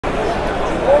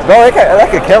Bro, that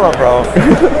could kill him, bro.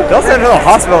 Don't send him to the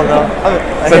hospital, though.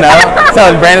 So no?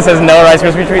 So Brandon says no Rice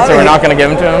Krispie treats, so we're not going to give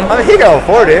them to him? I mean, he can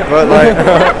afford it, but like...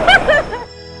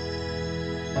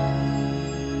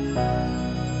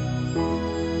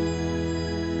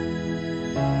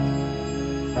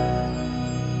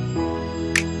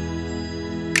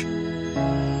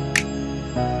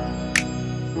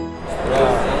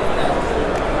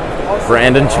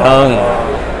 Brandon Chung.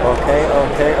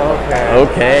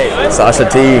 Okay. Sasha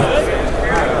T.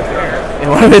 In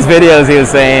one of his videos, he was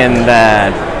saying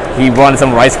that he wanted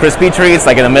some Rice Krispie treats,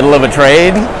 like in the middle of a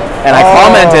trade. And I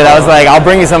commented, I was like, I'll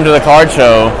bring you some to the card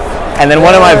show. And then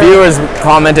one of my viewers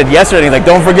commented yesterday, he's like,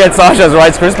 don't forget Sasha's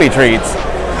Rice Krispie treats.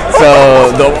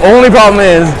 So the only problem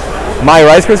is, my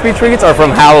Rice Krispie treats are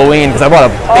from Halloween, because I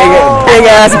bought a big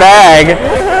ass bag,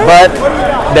 but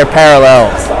they're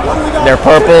parallels. They're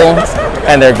purple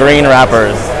and they're green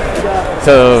wrappers.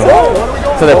 So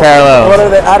they're parallel. What are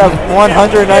they, out of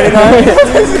 199?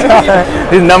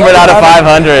 He's numbered out of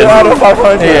 500. Out of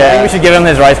 500. Yeah, we should give him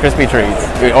his Rice Krispie treats.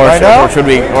 Or should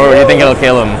we? Or you think it'll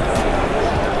kill him?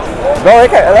 Bro,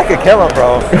 that could kill him,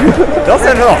 bro. Don't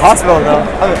send him to the hospital, though.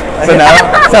 So no?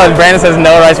 So Brandon says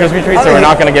no Rice Krispie treats, so we're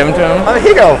not going to give them to him? I mean,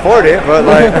 he can afford it, but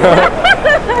like...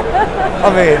 I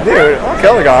mean, dude, don't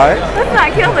kill the guy. Let's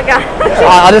not kill the guy.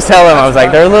 I'll just tell him, I was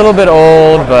like, they're a little bit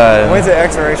old, but... When's the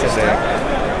expiration date?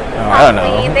 I don't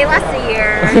know. They last a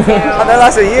year or two. Oh, they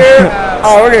last a year?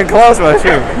 Oh, we're getting close, but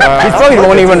shoot. He probably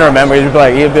won't even remember. He'd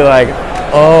be like,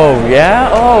 oh, yeah?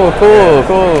 Oh, cool.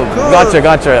 Gotcha.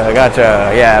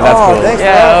 Yeah, that's cool. Thanks,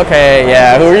 yeah, bro. okay,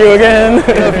 yeah. Who are you again?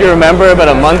 If you remember, about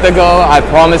a month ago, I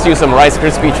promised you some Rice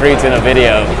Krispie treats in a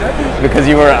video. Because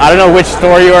you were, I don't know which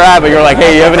store you were at, but you were like,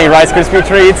 hey, you have any Rice Krispie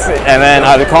treats? And then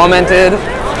I commented,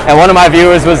 and one of my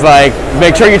viewers was like,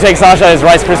 make sure you take Sasha his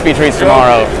Rice Krispie treats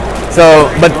tomorrow. So,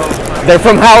 but they're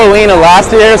from Halloween of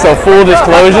last year, so full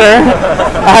disclosure.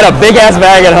 I had a big ass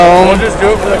bag at home. We'll just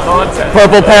do it for the content.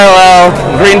 Purple parallel,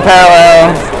 green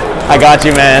parallel. I got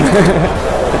you, man.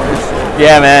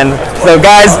 Yeah, man. So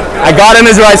guys, I got him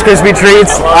his Rice Krispie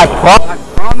treats. I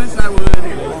promised I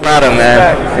would. Proud of him,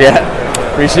 man. Yeah.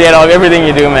 Appreciate everything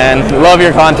you do, man. Love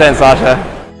your content, Sasha.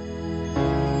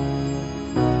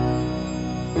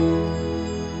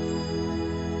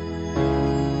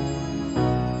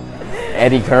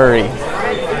 Eddy Curry.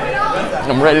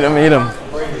 I'm ready to meet him. Oh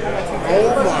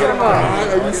my God,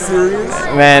 are you serious?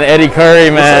 Man, Eddy Curry,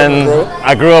 man.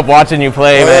 I grew up watching you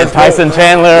play, man. Tyson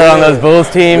Chandler on those Bulls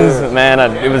teams, man.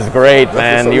 It was great,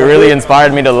 man. You really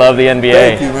inspired me to love the NBA.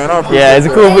 Thank you, man. I appreciate Yeah, is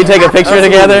it cool if we take a picture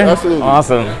together? Absolutely.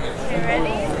 Awesome. You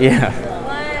ready? Yeah.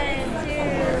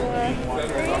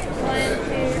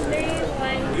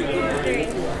 1, 2, 3.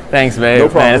 Thanks, babe. No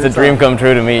problem. Man, it's a dream come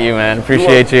true to meet you, man.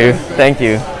 Appreciate you. Thank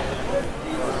you.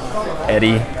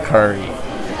 Eddy Curry.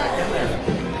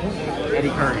 Eddy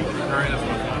Curry.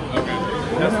 Okay.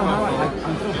 That's fine.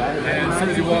 And as soon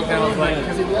as he walked out, I was like,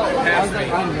 because he walked past me.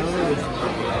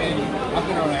 And I've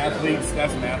been around athletes,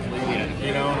 that's an athlete,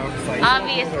 you know? And I'm just like,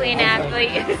 Obviously an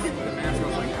athlete.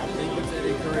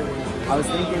 I was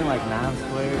thinking like Mavs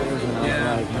players, and I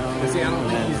was like, no. See, I don't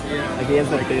think he's, Like he has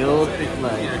the build,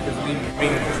 like. yeah, because I mean,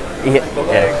 The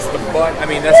legs, the butt, I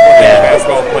mean, that's what the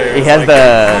basketball players. He has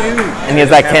and he has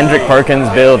that Kendrick Perkins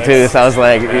build too. So I was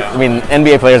like, I mean,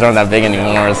 NBA players aren't that big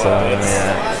anymore. So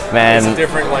yeah, man. It's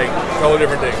different, like, totally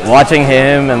different things. Watching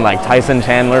him and like Tyson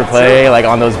Chandler play like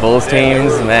on those Bulls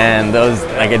teams, man, those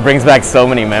like it brings back so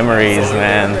many memories,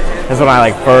 man. That's when I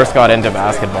like first got into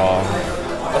basketball.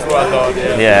 That's what I thought,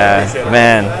 yeah. Yeah,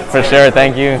 man, for sure.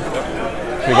 Thank you.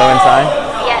 Should we go inside?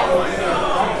 Yes.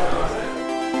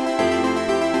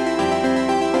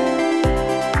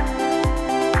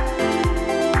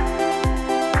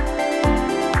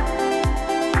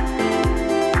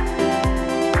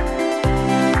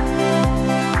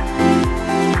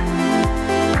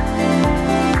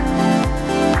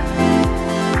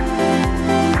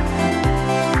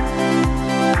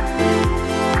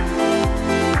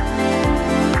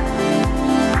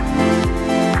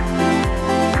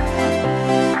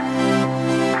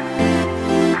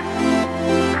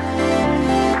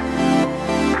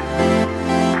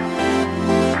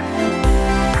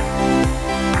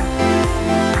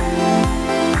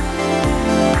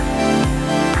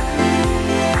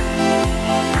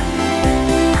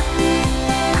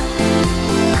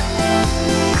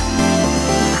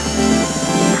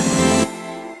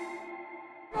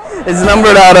 It's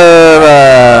numbered out of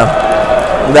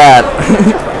that.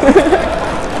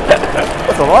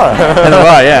 That's a lot. That's a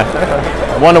lot, yeah.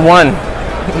 1 to 1.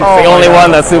 It's the only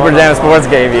one that Super Jam Sports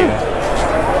gave you.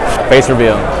 Face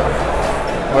reveal.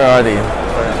 Where are these?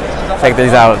 Check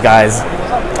these out, guys.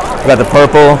 We got the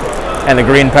purple and the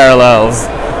green parallels.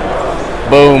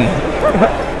 Boom.